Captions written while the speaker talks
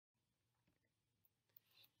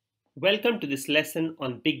Welcome to this lesson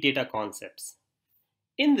on big data concepts.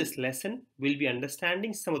 In this lesson, we'll be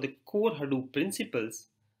understanding some of the core Hadoop principles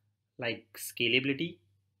like scalability,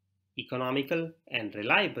 economical, and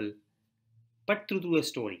reliable, but through a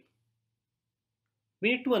story.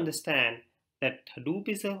 We need to understand that Hadoop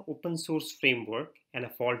is an open source framework and a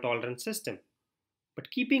fault tolerant system,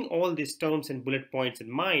 but keeping all these terms and bullet points in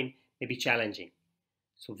mind may be challenging.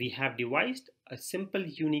 So we have devised a simple,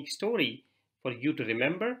 unique story for you to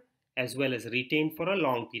remember as well as retain for a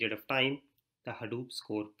long period of time the Hadoop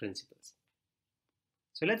core principles.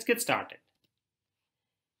 So let's get started.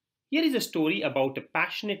 Here is a story about a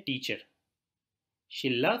passionate teacher. She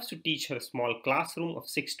loves to teach her small classroom of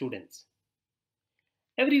 6 students.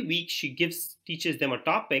 Every week she teaches them a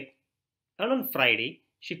topic, and on Friday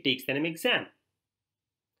she takes them an exam.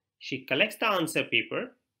 She collects the answer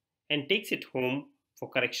paper and takes it home for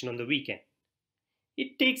correction on the weekend.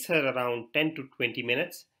 It takes her around 10 to 20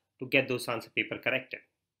 minutes to get those answer paper corrected.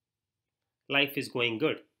 Life is going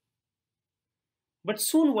good. But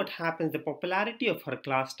soon what happens, the popularity of her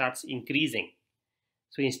class starts increasing.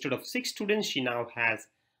 So instead of 6 students, she now has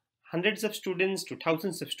hundreds of students to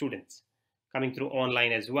thousands of students coming through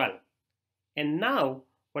online as well. And now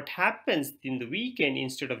what happens in the weekend,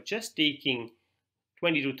 instead of just taking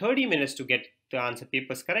 20 to 30 minutes to get the answer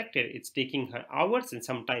papers corrected, it's taking her hours and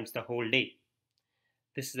sometimes the whole day.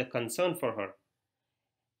 This is a concern for her.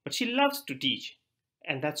 But she loves to teach,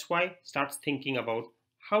 and that's why starts thinking about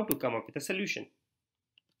how to come up with a solution.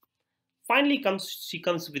 Finally she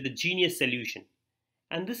comes with a genius solution.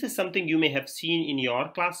 And this is something you may have seen in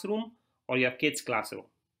your classroom or your kids' classroom.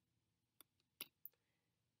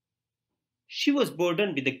 She was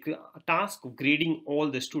burdened with the task of grading all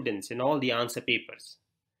the students and all the answer papers.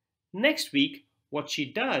 Next week, what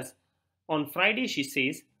she does, on Friday she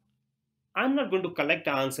says, I'm not going to collect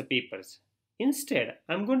the answer papers. Instead,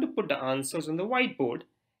 I'm going to put the answers on the whiteboard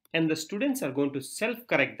and the students are going to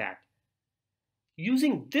self-correct that.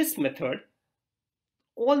 Using this method,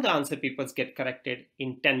 all the answer papers get corrected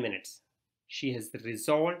in 10 minutes. She has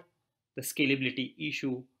resolved the scalability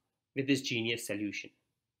issue with this genius solution.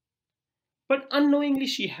 But unknowingly,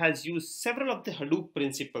 she has used several of the Hadoop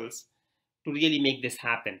principles to really make this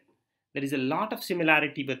happen. There is a lot of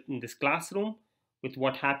similarity in this classroom with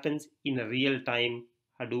what happens in a real-time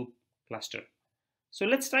Hadoop cluster. So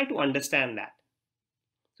let's try to understand that.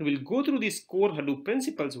 So we'll go through these core Hadoop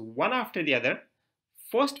principles one after the other.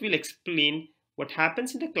 First, we'll explain what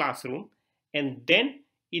happens in the classroom and then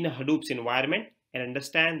in a Hadoop's environment and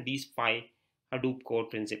understand these 5 Hadoop core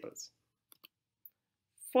principles.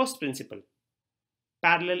 First principle,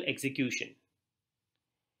 parallel execution.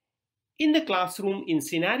 In the classroom in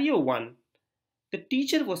scenario 1, the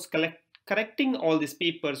teacher was correcting all these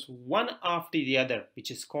papers one after the other,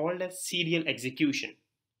 which is called as serial execution.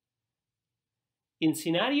 In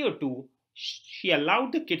scenario 2, she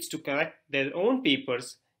allowed the kids to correct their own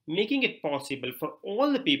papers, making it possible for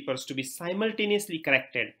all the papers to be simultaneously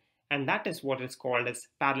corrected, and that is what is called as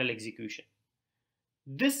parallel execution.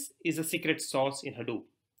 This is a secret sauce in Hadoop.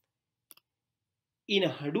 In a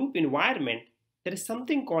Hadoop environment, there is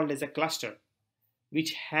something called as a cluster,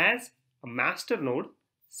 which has a master node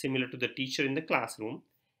similar to the teacher in the classroom,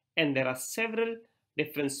 and there are several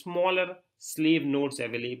different smaller slave nodes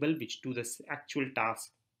available which do the actual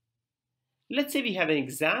task. Let's say we have an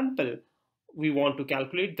example. We want to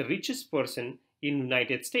calculate the richest person in the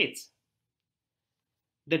United States.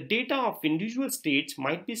 The data of individual states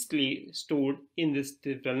might be stored in these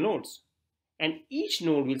different nodes, and each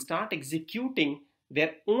node will start executing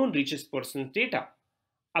their own richest person's data,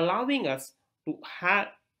 allowing us to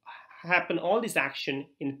happen all this action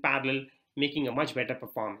in parallel, making a much better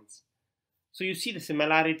performance. So you see the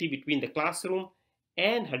similarity between the classroom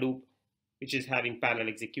and Hadoop, which is having parallel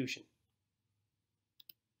execution.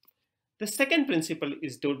 The second principle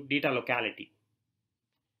is data locality.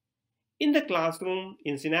 In the classroom,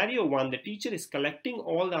 in scenario 1, the teacher is collecting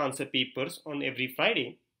all the answer papers on every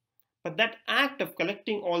Friday, but that act of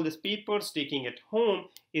collecting all these papers, taking it home,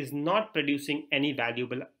 is not producing any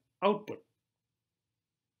valuable output.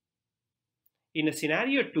 In a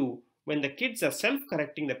scenario 2, when the kids are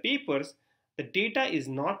self-correcting the papers, the data is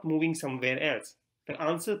not moving somewhere else. The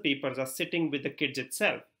answer papers are sitting with the kids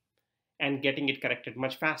itself and getting it corrected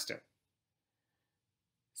much faster.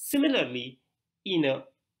 Similarly, in a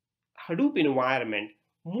Hadoop environment,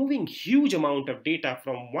 moving huge amount of data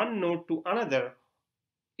from one node to another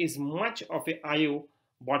is much of an I/O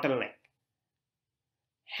bottleneck.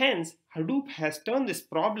 Hence, Hadoop has turned this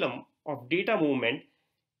problem of data movement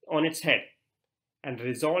on its head and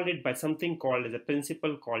resolved it by something called as a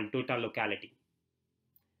principle called data locality.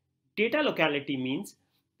 Data locality means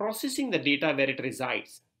processing the data where it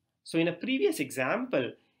resides. So in a previous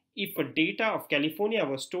example, if a data of California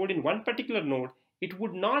was stored in one particular node, it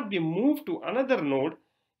would not be moved to another node.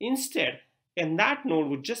 Instead, and that node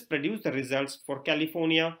would just produce the results for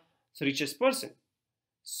California's richest person.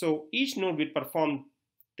 So each node will perform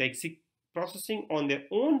the processing on their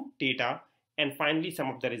own data and finally sum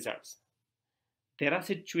up the results. There are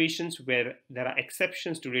situations where there are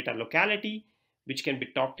exceptions to data locality, which can be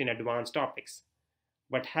taught in advanced topics.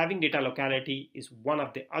 But having data locality is one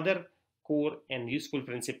of the other core and useful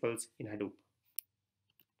principles in Hadoop.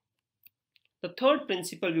 The third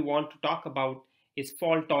principle we want to talk about is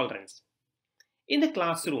fault tolerance. In the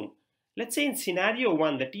classroom, let's say in scenario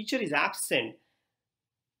 1, the teacher is absent,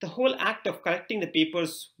 the whole act of correcting the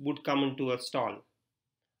papers would come into a stall.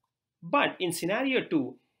 But in scenario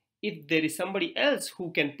 2, if there is somebody else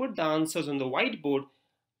who can put the answers on the whiteboard,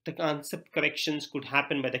 the concept corrections could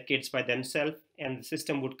happen by the kids by themselves and the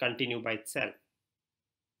system would continue by itself.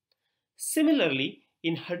 Similarly,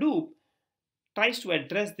 in Hadoop, tries to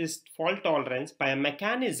address this fault tolerance by a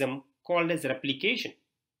mechanism called as replication.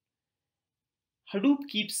 Hadoop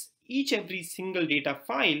keeps every single data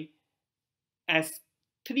file as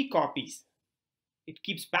 3 copies. It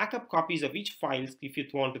keeps backup copies of each file. If you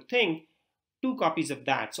want to think, 2 copies of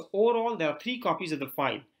that. So overall, there are 3 copies of the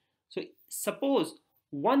file. So suppose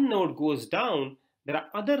one node goes down, there are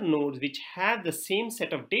other nodes which have the same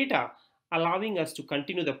set of data, allowing us to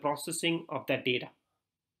continue the processing of that data.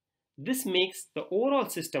 This makes the overall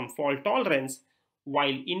system fault tolerance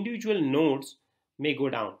while individual nodes may go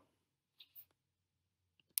down.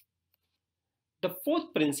 The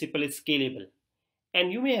fourth principle is scalable.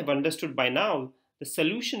 And you may have understood by now the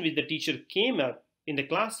solution which the teacher came up in the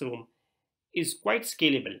classroom is quite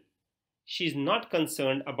scalable. She is not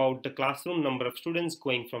concerned about the classroom number of students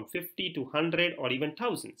going from 50 to 100 or even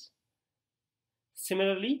thousands.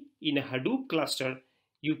 Similarly, in a Hadoop cluster,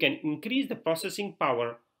 you can increase the processing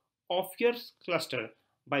power of your cluster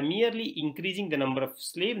by merely increasing the number of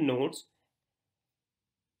slave nodes,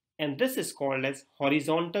 and this is called as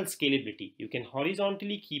horizontal scalability. You can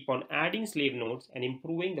horizontally keep on adding slave nodes and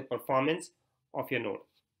improving the performance of your node.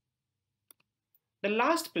 The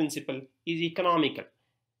last principle is economical.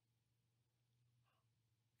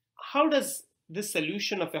 How does this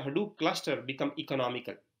solution of a Hadoop cluster become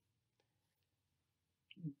economical?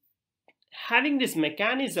 Having this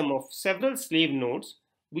mechanism of several slave nodes,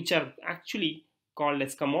 which are actually called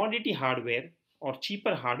as commodity hardware or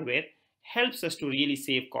cheaper hardware, helps us to really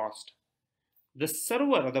save cost. The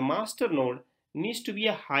server or the master node needs to be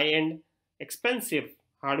a high-end, expensive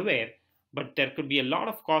hardware, but there could be a lot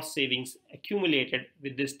of cost savings accumulated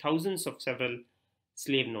with these thousands of several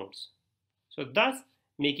slave nodes. So thus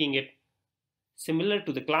making it similar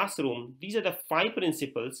to the classroom, these are the 5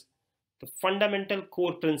 principles, the fundamental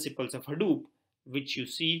core principles of Hadoop, which you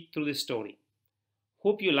see through this story.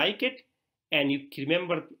 Hope you like it and you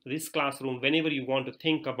remember this classroom whenever you want to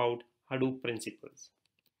think about Hadoop principles.